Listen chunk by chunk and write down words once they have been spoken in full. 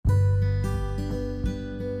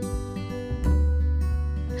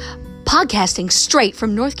Podcasting straight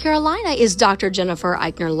from North Carolina is Dr. Jennifer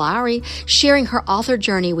Eichner Lowry, sharing her author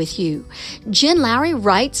journey with you. Jen Lowry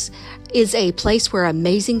Writes is a place where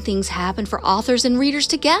amazing things happen for authors and readers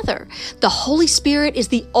together. The Holy Spirit is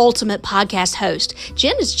the ultimate podcast host.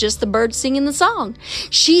 Jen is just the bird singing the song.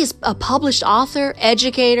 She is a published author,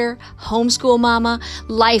 educator, homeschool mama,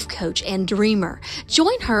 life coach, and dreamer.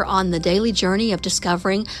 Join her on the daily journey of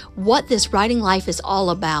discovering what this writing life is all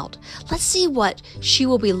about. Let's see what she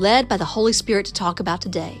will be led by the Holy Spirit to talk about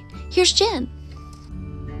today. Here's Jen.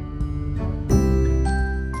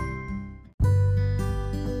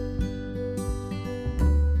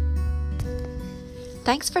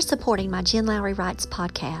 Thanks for supporting my Jen Lowry Writes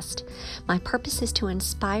podcast. My purpose is to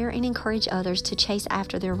inspire and encourage others to chase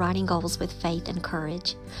after their writing goals with faith and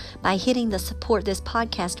courage. By hitting the support this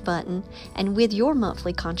podcast button and with your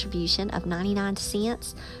monthly contribution of 99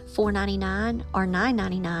 cents, $4.99, or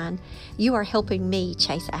 $9.99, you are helping me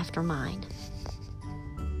chase after mine.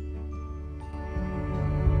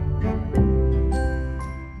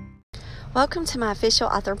 Welcome to my official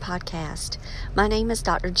author podcast. My name is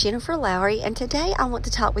Dr. Jennifer Lowry, and today I want to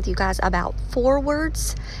talk with you guys about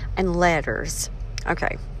forewords and letters.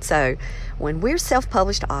 Okay, so when we're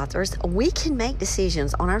self-published authors, we can make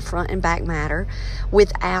decisions on our front and back matter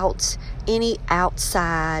without any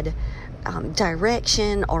outside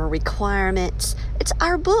direction or requirements. It's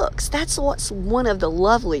our books. That's what's one of the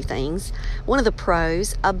lovely things, one of the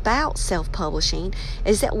pros about self-publishing,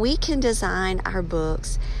 is that we can design our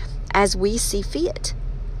books as we see fit.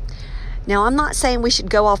 Now, I'm not saying we should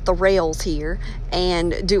go off the rails here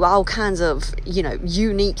and do all kinds of,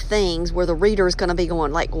 unique things where the reader is going to be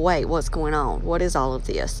going like, wait, what's going on? What is all of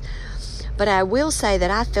this? But I will say that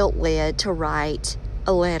I felt led to write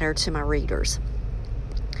a letter to my readers.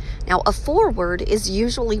 Now, a foreword is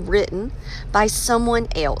usually written by someone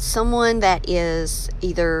else, someone that is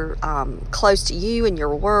either close to you in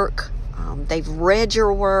your work. They've read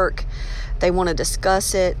your work. They want to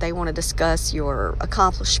discuss it. They want to discuss your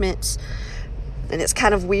accomplishments. And it's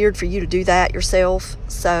kind of weird for you to do that yourself.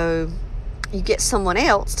 So you get someone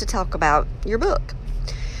else to talk about your book.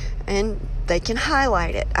 And they can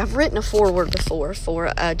highlight it. I've written a foreword before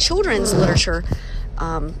for a children's literature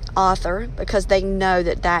author because they know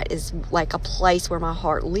that is like a place where my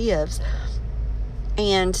heart lives.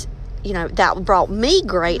 And, that brought me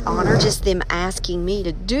great honor, just them asking me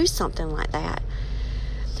to do something like that.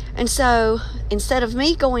 And so instead of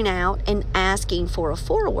me going out and asking for a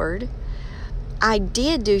foreword, I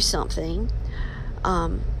did do something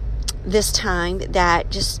this time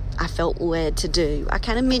that I felt led to do. I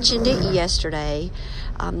kind of mentioned it yesterday.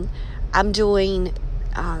 I'm doing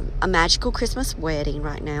a magical Christmas wedding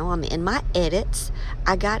right now. I'm in my edits.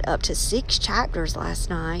 I got up to 6 chapters last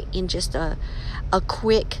night in just a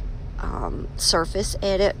quick surface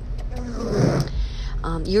edit.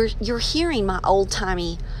 You're hearing my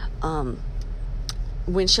old-timey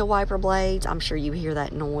windshield wiper blades. I'm sure you hear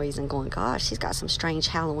that noise and going, gosh, she's got some strange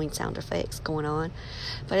Halloween sound effects going on.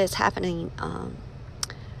 But it's happening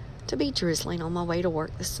to be drizzling on my way to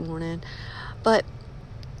work this morning. But,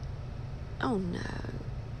 oh no,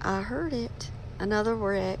 I heard it. Another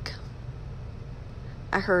wreck.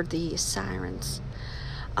 I heard the sirens.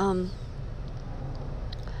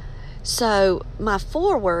 So my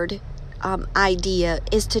foreword idea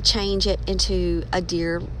is to change it into a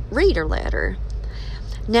Dear Reader letter.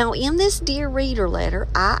 Now, in this Dear Reader letter,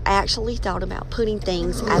 I actually thought about putting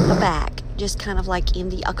things at the back, just kind of like in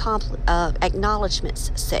the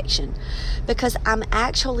acknowledgments section, because I'm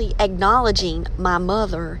actually acknowledging my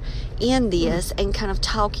mother in this and kind of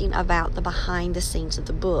talking about the behind the scenes of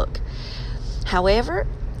the book. However,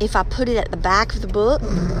 if I put it at the back of the book,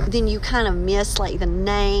 then you kind of miss like the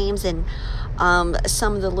names and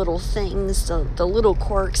some of the little things, the little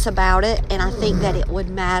quirks about it. And I think that it would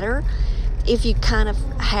matter if you kind of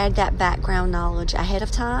had that background knowledge ahead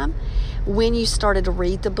of time. When you started to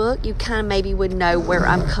read the book, you kind of maybe would know where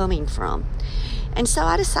I'm coming from. And so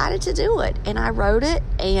I decided to do it, and I wrote it,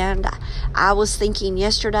 and I was thinking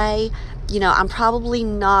yesterday, I'm probably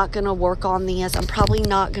not going to work on this. I'm probably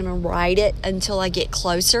not going to write it until I get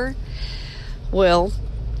closer. Well,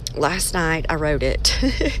 last night I wrote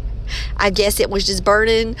it. I guess it was just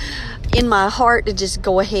burning in my heart to just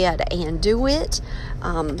go ahead and do it.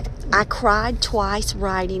 I cried twice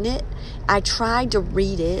writing it. I tried to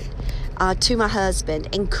read it to my husband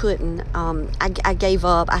and couldn't. I gave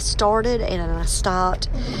up. I started and I stopped.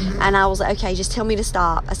 And I was like, okay, just tell me to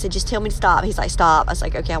stop. I said, just tell me to stop. He's like, stop. I was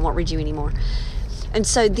like, okay, I won't read you anymore. And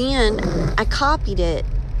so then I copied it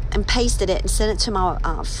and pasted it and sent it to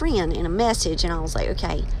my friend in a message. And I was like,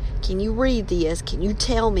 okay, can you read this? Can you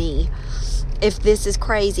tell me if this is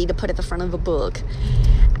crazy to put at the front of a book?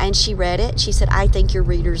 And she read it. She said, I think your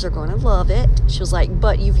readers are going to love it. She was like,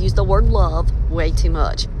 but you've used the word love way too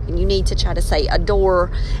much. And you need to try to say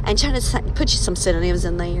adore and try to put some synonyms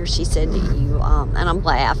in there. She said to you, and I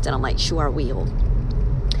laughed, and I'm like, sure I will.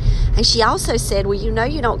 And she also said, well, you know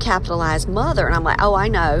you don't capitalize mother. And I'm like, oh, I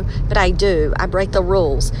know, but I do. I break the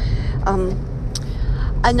rules.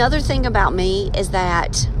 Another thing about me is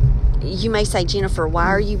that you may say, Jennifer, why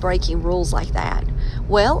are you breaking rules like that?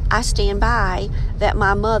 Well, I stand by that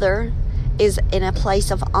my mother is in a place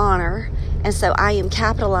of honor, and so I am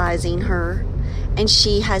capitalizing her, and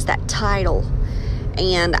she has that title.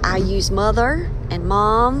 And I use mother and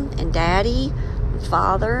mom and daddy and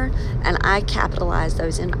father, and I capitalize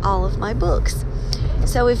those in all of my books.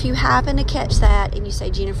 So if you happen to catch that and you say,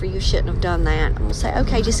 Jennifer, you shouldn't have done that, I'm going to say,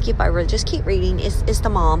 okay, just skip over it. Just keep reading. It's the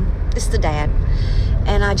mom. It's the dad.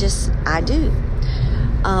 And I do.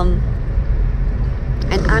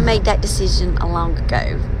 And I made that decision a long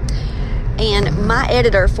ago. And my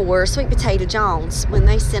editor for Sweet Potato Jones, when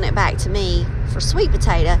they sent it back to me for Sweet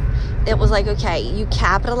Potato, it was like, okay, you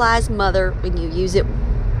capitalize mother when you use it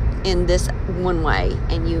in this one way,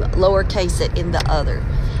 and you lowercase it in the other.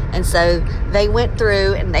 And so they went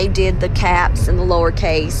through and they did the caps and the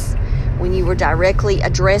lowercase. When you were directly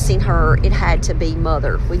addressing her, it had to be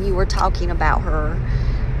mother. When you were talking about her,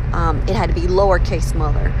 it had to be lowercase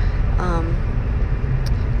mother.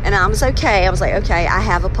 And I was okay. I was like, okay, I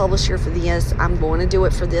have a publisher for this. I'm going to do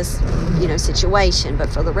it for this, situation. But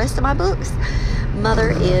for the rest of my books, mother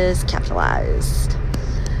is capitalized.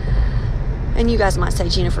 And you guys might say,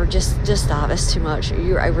 Jennifer, just stop. That's too much.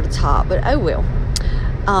 You're over the top. But oh well.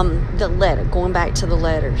 The letter, going back to the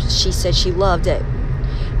letter, she said she loved it.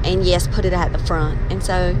 And yes, put it at the front. And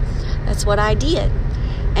so that's what I did.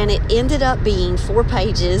 And it ended up being 4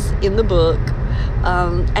 pages in the book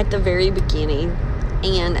at the very beginning.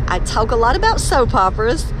 And I talk a lot about soap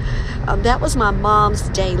operas. That was my mom's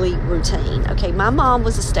daily routine. Okay, my mom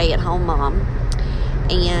was a stay-at-home mom,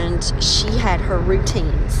 and she had her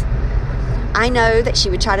routines. I know that she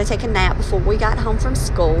would try to take a nap before we got home from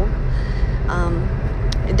school.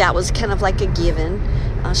 That was kind of like a given.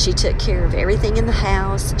 She took care of everything in the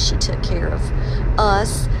house. She took care of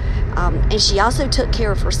us. And she also took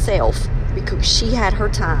care of herself, because she had her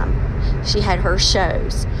time. She had her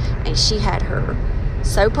shows, and she had her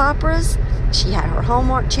soap operas. She had her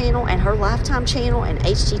Hallmark channel and her Lifetime channel and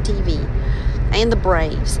HGTV and the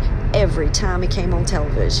Braves every time it came on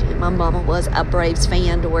television. My mama was a Braves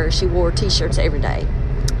fan to where she wore t-shirts every day.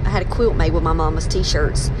 I had a quilt made with my mama's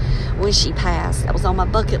t-shirts when she passed. That was on my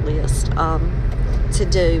bucket list to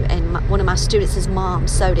do, and one of my students' mom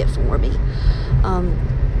sewed it for me.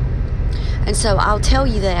 And so I'll tell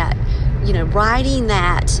you that, writing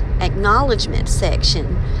that acknowledgement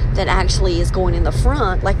section that actually is going in the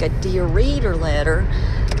front, like a Dear Reader letter,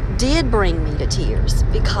 did bring me to tears,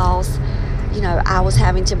 because, I was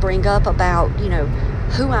having to bring up about,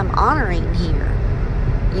 who I'm honoring here.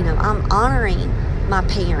 I'm honoring my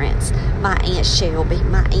parents, my Aunt Shelby,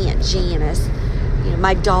 my Aunt Janice,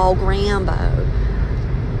 my dog Rambo,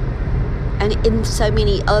 and in so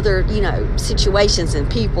many other, situations and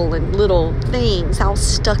people and little things all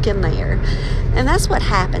stuck in there. And that's what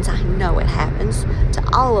happens. I know it happens to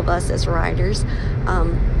all of us as writers.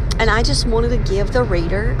 And I just wanted to give the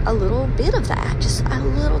reader a little bit of that, just a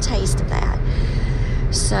little taste of that.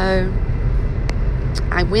 So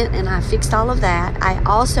I went and I fixed all of that. I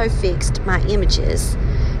also fixed my images,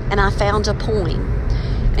 and I found a poem.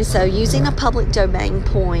 And so using a public domain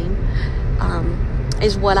poem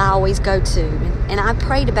is what I always go to. And I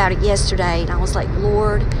prayed about it yesterday, and I was like,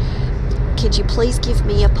 Lord, could you please give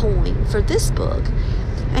me a poem for this book?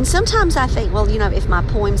 And sometimes I think, well, if my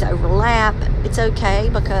poems overlap, it's okay,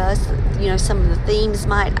 because, some of the themes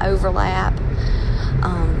might overlap.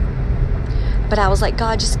 But I was like,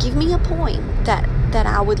 God, just give me a poem that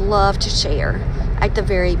I would love to share at the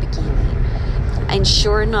very beginning. And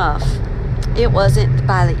sure enough, it wasn't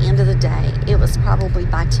by the end of the day. It was probably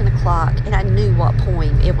by 10 o'clock, and I knew what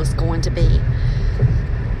poem it was going to be.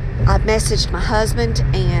 I messaged my husband,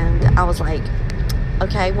 and I was like,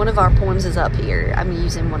 okay, one of our poems is up here. I'm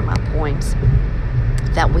using one of my poems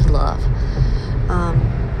that we love.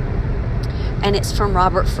 And it's from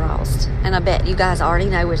Robert Frost. And I bet you guys already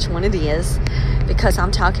know which one it is, because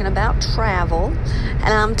I'm talking about travel, and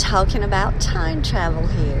I'm talking about time travel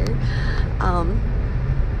here.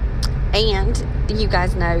 And you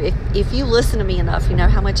guys know, if you listen to me enough, you know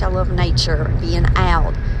how much I love nature and being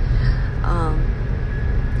out.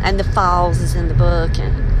 And the falls is in the book,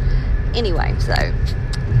 and Anyway, so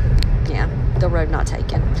yeah, the road not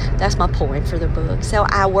taken. That's my point for the book. So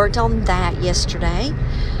I worked on that yesterday.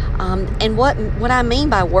 And what I mean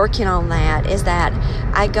by working on that is that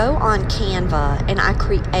I go on Canva and I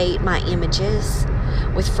create my images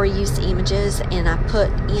with free use images, and I put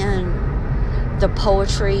in the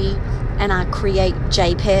poetry and I create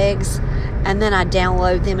JPEGs, and then I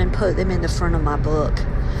download them and put them in the front of my book.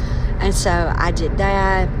 And so I did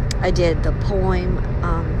that. I did the poem.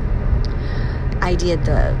 I did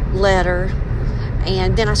the letter,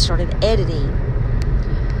 and then I started editing.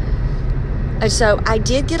 And so I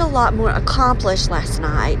did get a lot more accomplished last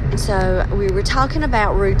night. And so we were talking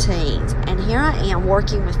about routines. And here I am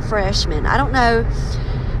working with freshmen. I don't know.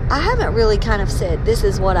 I haven't really kind of said this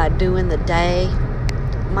is what I do in the day.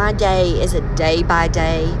 My day is a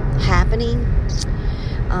day-by-day happening.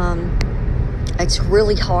 It's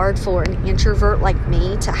really hard for an introvert like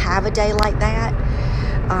me to have a day like that.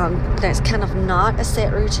 That's kind of not a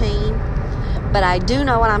set routine. But I do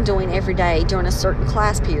know what I'm doing every day during a certain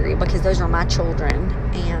class period, because those are my children.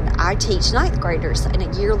 And I teach ninth graders in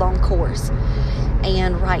a year-long course.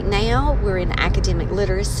 And right now, we're in academic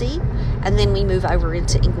literacy, and then we move over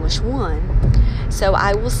into English 1. So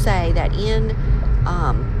I will say that in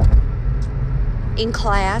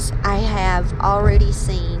class, I have already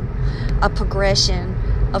seen a progression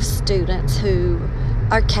of students who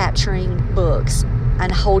are capturing books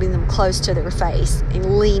and holding them close to their face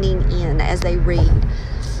and leaning in as they read.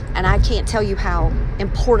 And I can't tell you how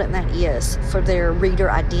important that is for their reader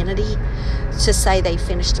identity to say they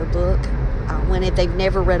finished a book when they've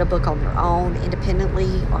never read a book on their own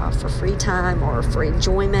independently for free time or for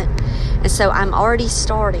enjoyment. And so I'm already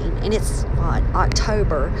starting, and it's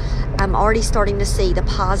October, I'm already starting to see the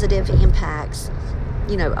positive impacts,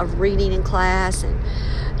 of reading in class, and,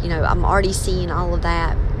 I'm already seeing all of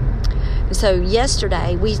that. So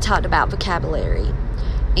yesterday we talked about vocabulary,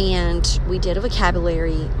 and we did a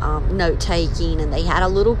vocabulary note-taking, and they had a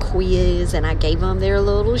little quiz, and I gave them their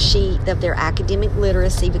little sheet of their academic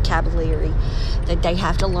literacy vocabulary that they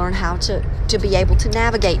have to learn how to be able to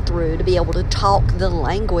navigate through, to be able to talk the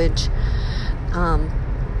language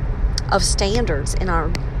of standards in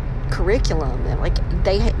our curriculum. And like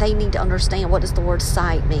they need to understand, what does the word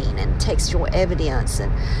cite mean, and textual evidence,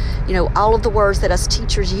 and all of the words that us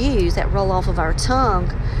teachers use that roll off of our tongue.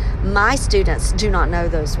 My students do not know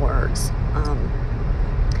those words,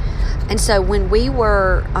 and so when we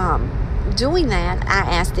were doing that, I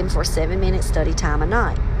asked them for 7-minute study time a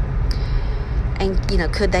night, and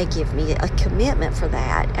could they give me a commitment for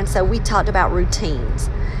that? And so we talked about routines.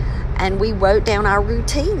 And we wrote down our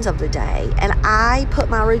routines of the day. And I put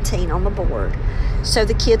my routine on the board so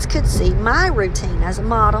the kids could see my routine as a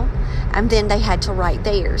model. And then they had to write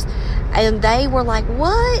theirs. And they were like,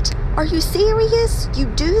 "What? Are you serious? You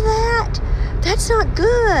do that? That's not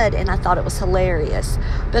good." And I thought it was hilarious,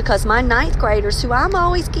 because my ninth graders, who I'm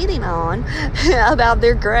always getting on about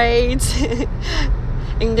their grades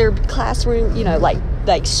in their classroom,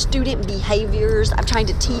 like student behaviors. I'm trying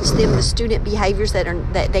to teach them the student behaviors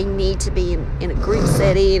that they need to be in a group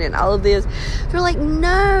setting and all of this. They're like,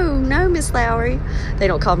 no, Miss Lowry. They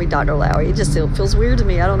don't call me Dr. Lowry. It just feels weird to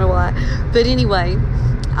me. I don't know why. But anyway,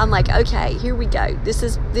 I'm like, okay, here we go. This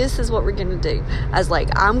is what we're going to do. I was like,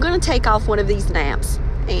 I'm going to take off one of these naps,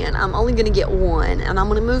 and I'm only going to get one, and I'm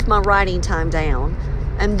going to move my writing time down.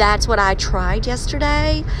 And that's what I tried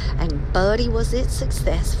yesterday, and buddy, was it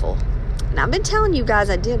successful. And I've been telling you guys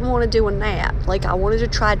I didn't want to do a nap. Like, I wanted to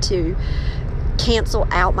try to cancel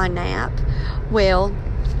out my nap. Well,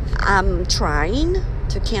 I'm trying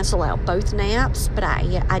to cancel out both naps, but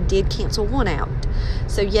I did cancel one out.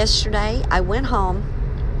 So yesterday, I went home,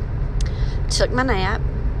 took my nap,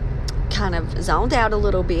 kind of zoned out a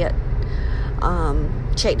little bit,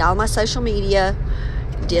 checked all my social media,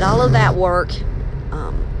 did all of that work.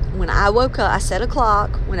 When I woke up, I set a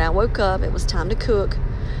clock. When I woke up, it was time to cook.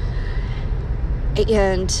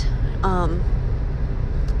 And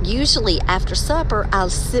usually after supper, I'll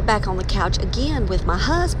sit back on the couch again with my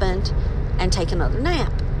husband and take another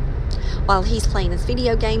nap. While he's playing his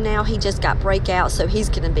video game now, he just got Breakout, so he's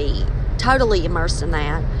going to be totally immersed in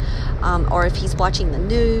that. Or if he's watching the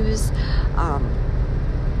news,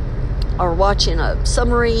 or watching a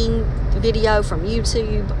submarine video from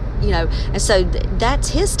YouTube, and so that's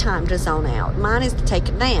his time to zone out. Mine is to take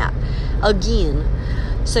a nap again.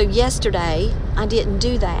 So yesterday, I didn't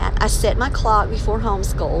do that. I set my clock before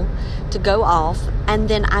homeschool to go off, and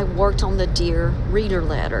then I worked on the Dear Reader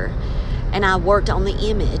letter, and I worked on the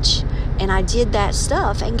image, and I did that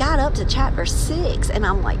stuff and got up to chapter 6, and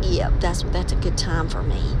I'm like, yep, that's a good time for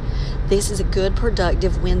me. this is a good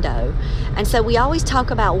productive window. And so we always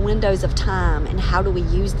talk about windows of time and how do we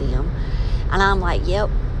use them. And I'm like, yep,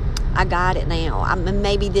 I got it now.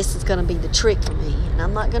 Maybe this is going to be the trick for me. And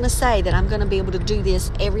I'm not going to say that I'm going to be able to do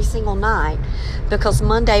this every single night, because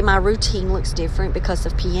Monday my routine looks different because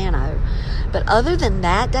of piano. But other than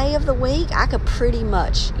that day of the week, I could pretty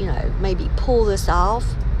much, maybe pull this off.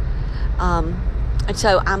 And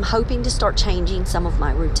so I'm hoping to start changing some of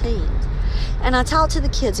my routines. And I talked to the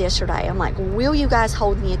kids yesterday. I'm like, will you guys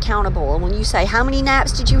hold me accountable? And when you say, how many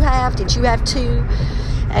naps did you have? Did you have 2?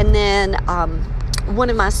 And then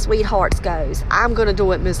one of my sweethearts goes, I'm going to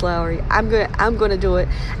do it, Miss Lowry. I'm going to do it.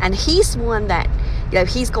 And he's one that,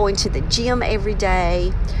 he's going to the gym every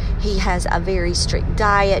day. He has a very strict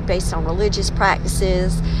diet based on religious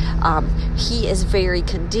practices. He is very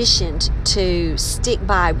conditioned to stick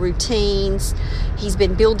by routines. He's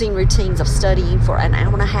been building routines of studying for an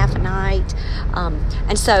hour and a half a night.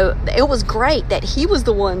 And so it was great that he was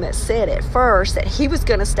the one that said at first that he was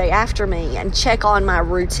going to stay after me and check on my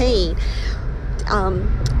routine.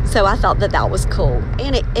 So I thought that was cool.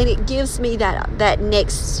 And it gives me that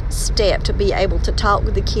next step to be able to talk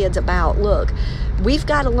with the kids about, look, we've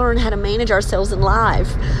got to learn how to manage ourselves in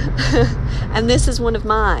life. And this is one of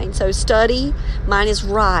mine. So study, mine is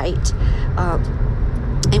right.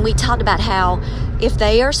 And we talked about how if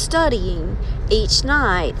they are studying each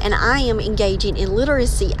night and I am engaging in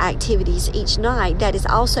literacy activities each night, that is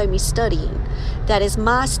also me studying. That is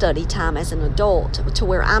my study time as an adult, to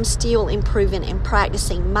where I'm still improving and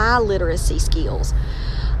practicing my literacy skills.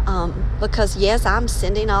 Because yes, I'm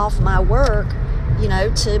sending off my work,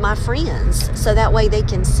 to my friends, so that way they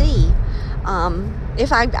can see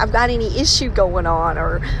if I've got any issue going on,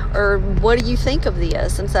 or what do you think of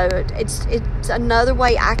this? And so it's another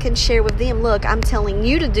way I can share with them, look, I'm telling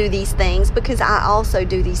you to do these things because I also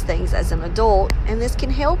do these things as an adult, and this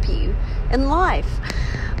can help you in life.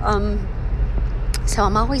 So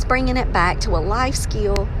I'm always bringing it back to a life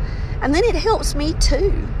skill, and then it helps me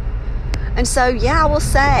too. And so, I will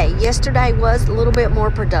say yesterday was a little bit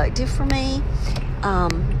more productive for me.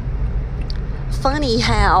 Funny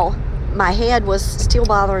how my head was still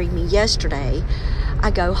bothering me yesterday.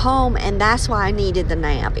 I go home, and that's why I needed the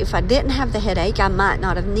nap. If I didn't have the headache, I might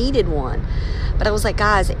not have needed one. But I was like,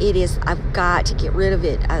 guys, I've got to get rid of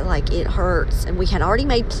it. It hurts. And we had already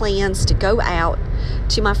made plans to go out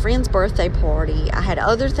to my friend's birthday party. I had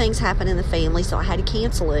other things happen in the family, so I had to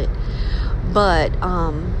cancel it. But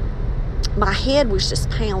my head was just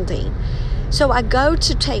pounding. So I go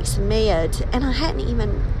to take some meds, and I hadn't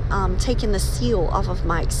even taken the seal off of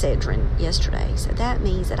my Excedrin yesterday. So that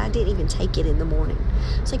means that I didn't even take it in the morning.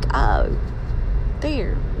 It's like, oh,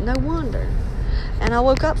 there, no wonder. And I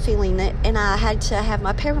woke up feeling it, and I had to have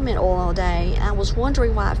my peppermint oil all day. And I was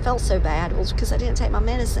wondering why I felt so bad. It was because I didn't take my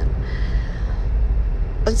medicine.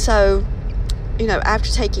 And so,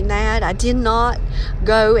 after taking that, I did not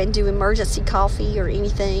go and do emergency coffee or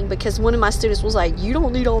anything, because one of my students was like, you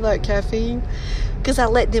don't need all that caffeine. Because I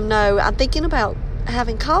let them know, I'm thinking about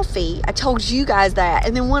having coffee. I told you guys that.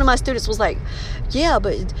 And then one of my students was like, yeah,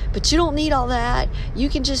 but you don't need all that. You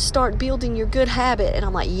can just start building your good habit. And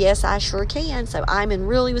I'm like, yes, I sure can. So Iman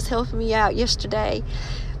really was helping me out yesterday.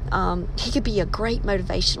 He could be a great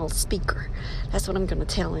motivational speaker. That's what I'm going to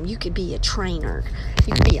tell him. You could be a trainer.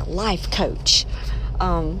 You could be a life coach.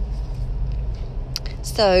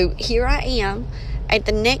 So here I am at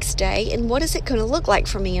the next day, and what is it going to look like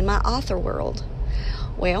for me in my author world?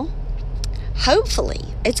 Well, hopefully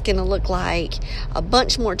it's going to look like a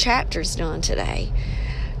bunch more chapters done today.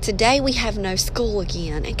 Today we have no school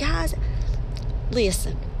again. And guys,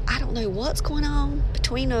 listen, I don't know what's going on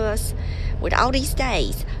between us with all these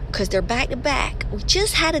days, because they're back to back. We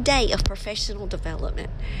just had a day of professional development.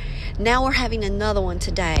 Now we're having another one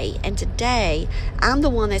today, and today I'm the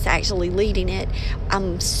one that's actually leading it.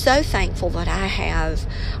 I'm so thankful that I have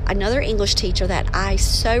another English teacher that I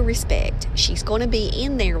so respect. She's going to be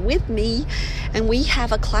in there with me, and we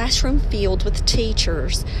have a classroom filled with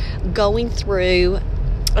teachers going through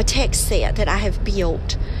a text set that I have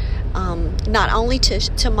built, not only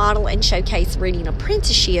to model and showcase reading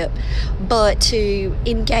apprenticeship, but to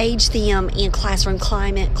engage them in classroom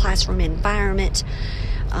climate, classroom environment,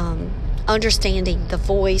 understanding the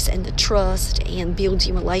voice and the trust, and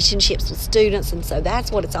building relationships with students. And so that's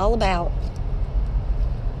what it's all about.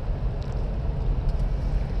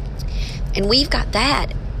 And we've got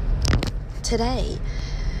that today.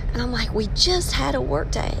 And I'm like, we just had a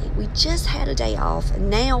work day. We just had a day off, and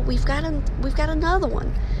now we've got another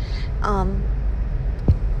one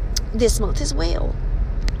this month as well.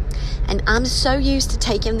 And I'm so used to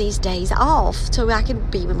taking these days off so I can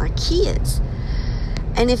be with my kids.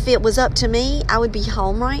 And if it was up to me, I would be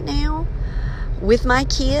home right now with my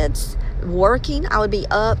kids working. I would be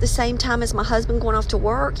up the same time as my husband going off to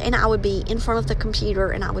work, and I would be in front of the computer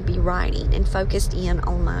and I would be writing and focused in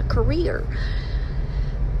on my career.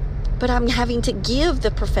 But I'm having to give the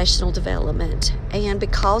professional development, and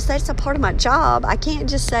because that's a part of my job, I can't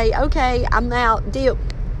just say, okay, I'm out, dip,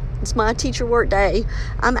 it's my teacher work day,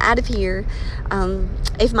 I'm out of here.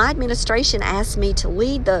 If my administration asks me to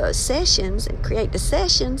lead the sessions and create the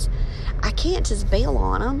sessions, I can't just bail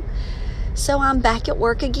on them. So I'm back at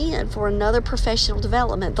work again for another professional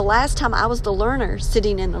development. The last time I was the learner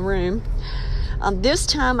sitting in the room. This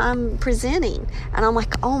time I'm presenting, and I'm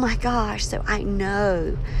like, oh my gosh. So I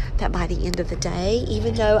know that by the end of the day,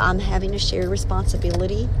 even though I'm having a shared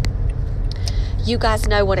responsibility, you guys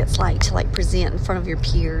know what it's like to present in front of your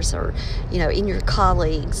peers or, in your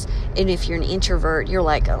colleagues. And if you're an introvert, you're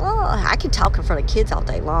like, oh, I can talk in front of kids all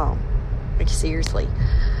day long. Like, seriously.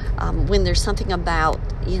 When there's something about,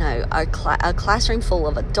 a classroom full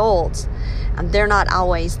of adults, they're not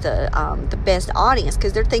always the best audience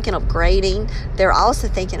because they're thinking of grading. They're also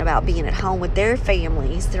thinking about being at home with their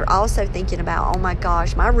families. They're also thinking about, oh my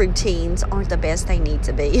gosh, my routines aren't the best they need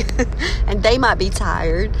to be. And they might be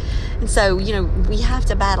tired. And so, we have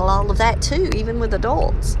to battle all of that too, even with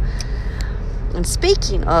adults. And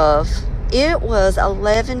speaking of, it was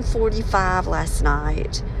 11:45 last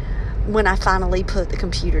night when I finally put the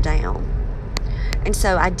computer down. And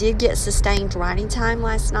so I did get sustained writing time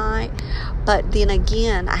last night, but then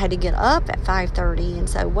again, I had to get up at 5:30, and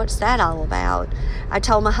so what's that all about? I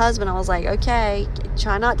told my husband, I was like, okay,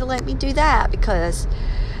 try not to let me do that because,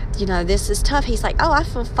 this is tough. He's like, oh, I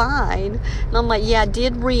feel fine. And I'm like, yeah, I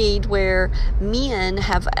did read where men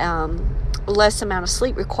have less amount of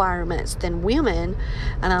sleep requirements than women,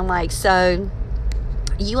 and I'm like, so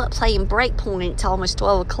you up playing Breakpoint till almost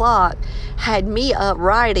 12 o'clock had me up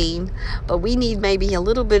writing, but we need maybe a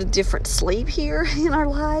little bit of different sleep here in our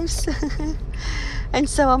lives. And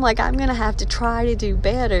so I'm like, I'm going to have to try to do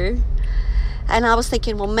better. And I was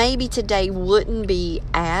thinking, well, maybe today wouldn't be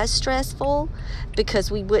as stressful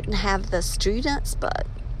because we wouldn't have the students, but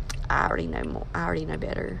I already know more. I already know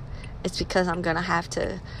better. It's because I'm going to have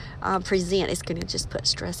to present. It's going to just put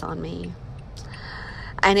stress on me.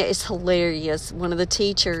 And it is hilarious. One of the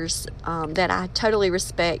teachers that I totally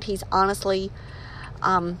respect, he's honestly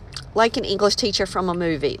like an English teacher from a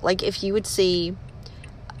movie. Like if you would see,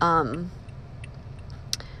 oh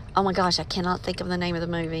my gosh, I cannot think of the name of the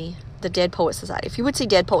movie, The Dead Poet Society. If you would see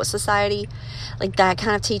Dead Poet Society, like that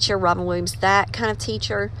kind of teacher, Robin Williams, that kind of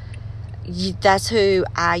teacher, that's who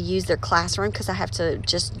I use their classroom because I have to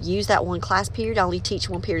just use that one class period. I only teach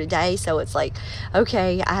one period a day, so it's like,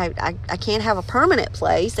 okay, I can't have a permanent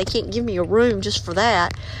place. They can't give me a room just for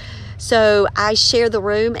that. So I share the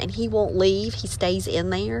room, and he won't leave. He stays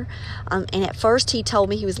in there. And at first he told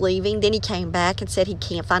me he was leaving. Then he came back and said he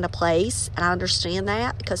can't find a place. And I understand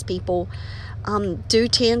that because people do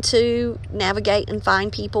tend to navigate and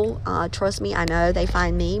find people. Trust me, I know they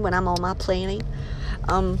find me when I'm on my planning.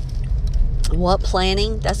 What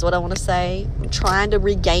planning? That's what I want to say. I'm trying to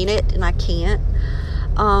regain it, and I can't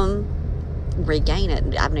regain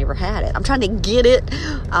it. I've never had it. I'm trying to get it.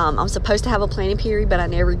 I'm supposed to have a planning period, but I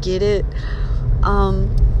never get it.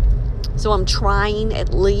 So I'm trying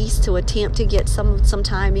at least to attempt to get some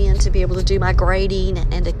time in to be able to do my grading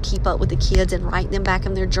and to keep up with the kids and write them back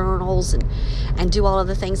in their journals and do all of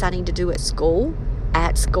the things I need to do at school,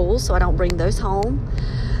 so I don't bring those home.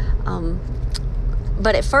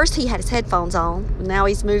 But at first he had his headphones on. Now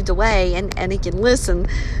he's moved away and he can listen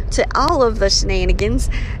to all of the shenanigans.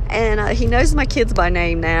 And he knows my kids by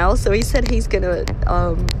name now. So he said he's going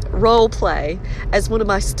to role play as one of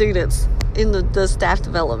my students in the staff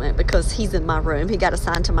development because he's in my room. He got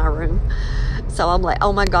assigned to my room. So I'm like,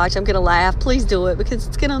 oh my gosh, I'm going to laugh. Please do it because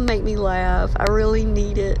it's going to make me laugh. I really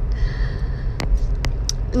need it.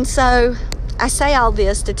 And so I say all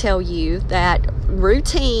this to tell you that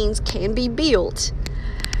routines can be built.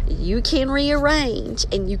 You can rearrange,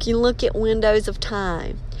 and you can look at windows of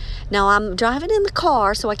time. Now, I'm driving in the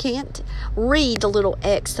car, so I can't read the little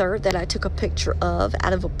excerpt that I took a picture of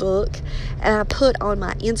out of a book, and I put on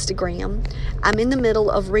my Instagram. I'm in the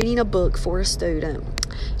middle of reading a book for a student.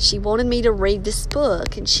 She wanted me to read this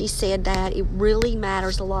book, and she said that it really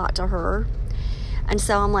matters a lot to her. And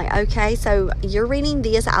so I'm like, okay, so you're reading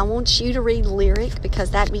this. I want you to read Lyric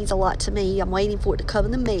because that means a lot to me. I'm waiting for it to come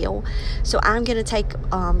in the mail. So I'm going to take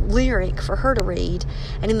Lyric for her to read.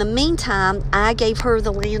 And in the meantime, I gave her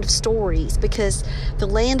The Land of Stories because The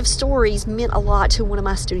Land of Stories meant a lot to one of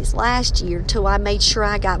my students last year till I made sure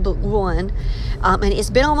I got book one. And it's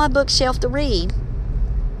been on my bookshelf to read.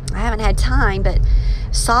 I haven't had time, but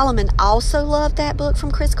Solomon also loved that book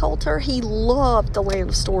from Chris Coulter. He loved the Land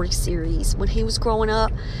of Stories series when he was growing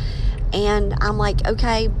up. And I'm like,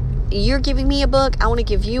 okay, you're giving me a book. I want to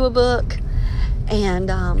give you a book. And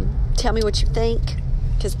tell me what you think.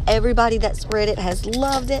 Because everybody that's read it has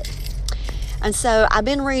loved it. And so I've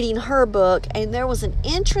been reading her book. And there was an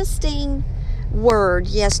interesting word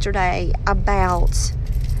yesterday about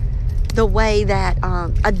the way that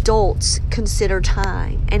adults consider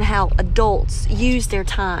time and how adults use their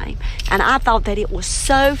time. And I thought that it was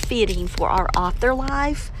so fitting for our author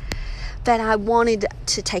life that I wanted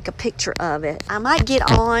to take a picture of it. I might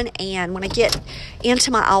get on, and when I get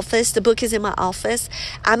into my office, the book is in my office,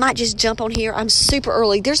 I might just jump on here. I'm super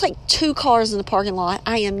early. There's like 2 cars in the parking lot.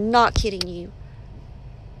 I am not kidding you.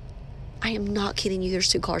 There's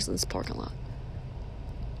 2 cars in this parking lot.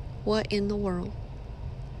 What in the world?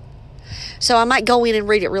 So I might go in and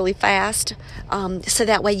read it really fast, so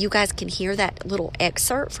that way you guys can hear that little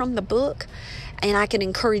excerpt from the book, and I can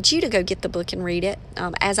encourage you to go get the book and read it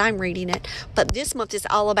as I'm reading it. But this month is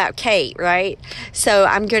all about Kate, right? So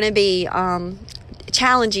I'm going to be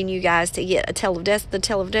challenging you guys to get The Tale of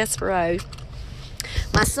Despereaux.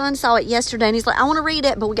 My son saw it yesterday, and he's like, I want to read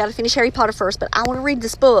it, but we got to finish Harry Potter first, but I want to read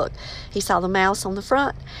this book. He saw the mouse on the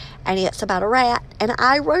front, and it's about a rat, and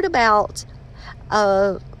I wrote about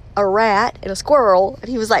a rat and a squirrel, and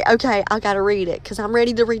he was like, okay, I gotta read it because I'm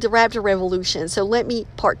ready to read the Raptor Revolution, so let me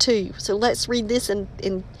part 2, so let's read this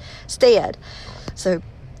instead. So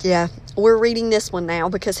yeah, we're reading this one now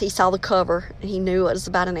because he saw the cover and he knew it was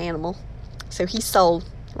about an animal, so he sold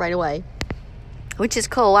right away, which is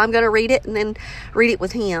cool. I'm gonna read it and then read it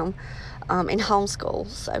with him in homeschool,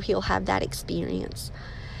 so he'll have that experience.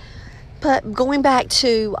 But going back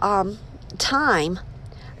to time,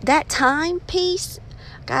 that time piece,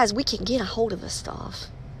 guys, we can get a hold of this stuff.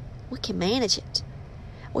 We can manage it.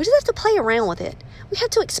 We just have to play around with it. We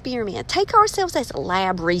have to experiment. Take ourselves as a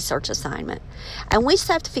lab research assignment. And we just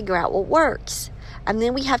have to figure out what works. And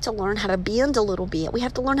then we have to learn how to bend a little bit. We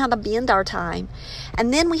have to learn how to bend our time.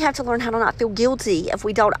 And then we have to learn how to not feel guilty if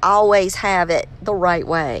we don't always have it the right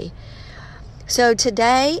way. So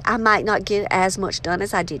today, I might not get as much done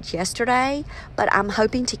as I did yesterday, but I'm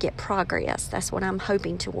hoping to get progress. That's what I'm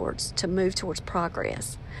hoping towards, to move towards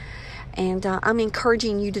progress. And I'm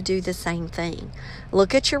encouraging you to do the same thing.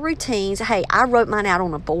 Look at your routines. Hey, I wrote mine out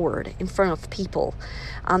on a board in front of people.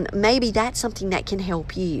 Maybe that's something that can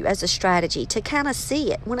help you as a strategy to kind of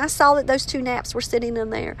see it. When I saw that those 2 naps were sitting in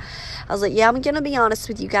there, I was like, yeah, I'm going to be honest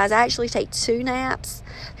with you guys. I actually take 2 naps.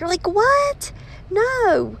 They're like, what?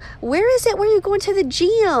 No, where is it? Where are you going to the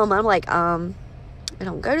gym? I'm like, I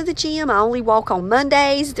don't go to the gym. I only walk on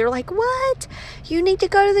Mondays. They're like, what? You need to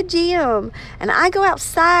go to the gym. And I go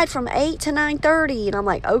outside from 8 to 9:30. And I'm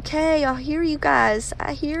like, okay, I hear you guys.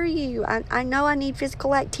 I hear you. I know I need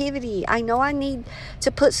physical activity. I know I need to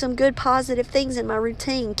put some good positive things in my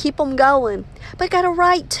routine. Keep them going. But I got to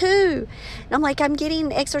write too. And I'm like, I'm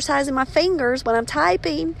getting exercise in my fingers when I'm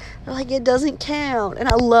typing. They're like, it doesn't count. And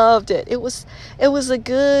I loved it. It was a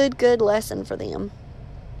good lesson for them.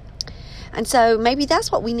 And so maybe that's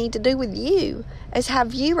what we need to do with you, is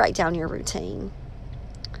have you write down your routine.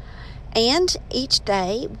 And each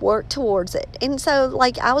day work towards it. And so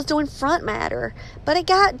like I was doing front matter, but it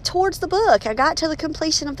got towards the book. I got to the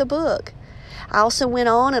completion of the book. I also went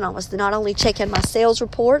on and I was not only checking my sales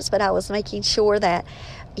reports, but I was making sure that,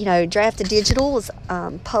 Drafted Digital was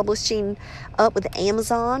publishing up with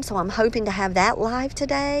Amazon. So I'm hoping to have that live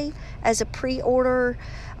today as a pre-order.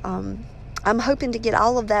 I'm hoping to get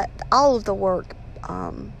all of the work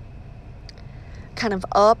kind of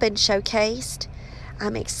up and showcased.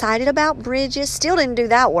 I'm excited about Bridges. Still didn't do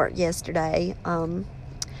that work yesterday.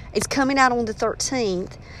 It's coming out on the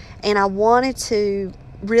 13th, and I wanted to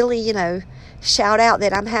really, shout out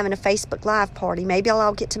that I'm having a Facebook Live party. Maybe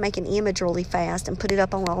I'll get to make an image really fast and put it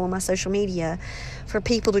up on all of my social media for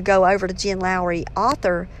people to go over to Jen Lowry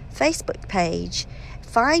Author Facebook page.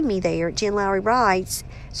 Find me there at Jen Lowry Writes,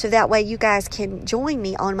 so that way you guys can join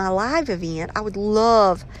me on my live event. I would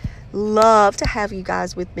love to have you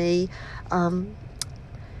guys with me and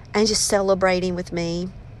just celebrating with me.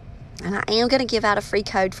 And I am going to give out a free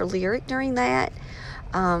code for Lyric during that,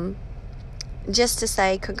 just to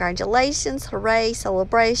say congratulations, hooray,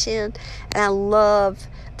 celebration. And I love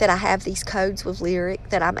that I have these codes with Lyric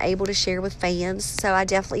that I'm able to share with fans, so I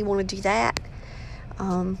definitely want to do that.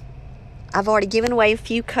 I've already given away a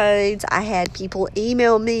few codes. I had people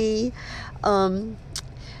email me from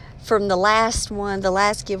the last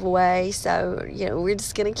giveaway. So, we're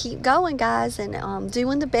just going to keep going, guys, and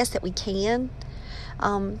doing the best that we can.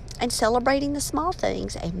 and celebrating the small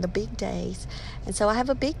things and the big days. And so I have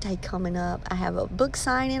a big day coming up. I have a book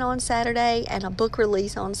signing on Saturday and a book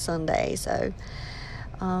release on Sunday. So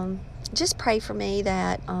just pray for me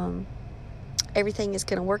that everything is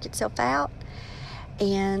going to work itself out,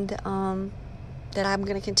 and that I'm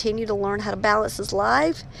going to continue to learn how to balance this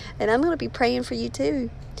life. And I'm going to be praying for you too.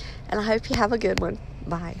 And I hope you have a good one.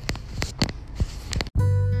 Bye.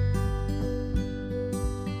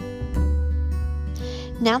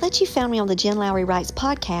 Now that you found me on the Jen Lowry Writes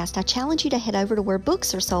podcast, I challenge you to head over to where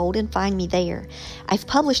books are sold and find me there. I've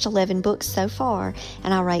published 11 books so far,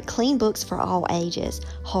 and I write clean books for all ages.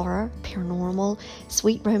 Horror, paranormal,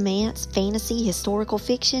 sweet romance, fantasy, historical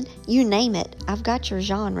fiction, you name it. I've got your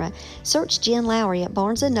genre. Search Jen Lowry at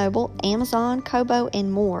Barnes & Noble, Amazon, Kobo,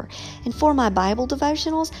 and more. And for my Bible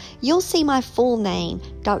devotionals, you'll see my full name,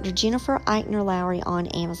 Dr. Jennifer Eichner Lowry, on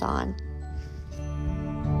Amazon.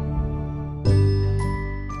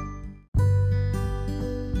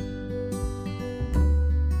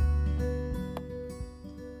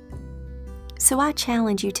 So I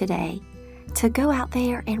challenge you today to go out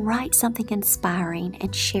there and write something inspiring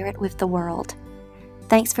and share it with the world.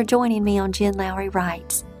 Thanks for joining me on Jen Lowry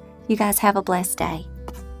Writes. You guys have a blessed day.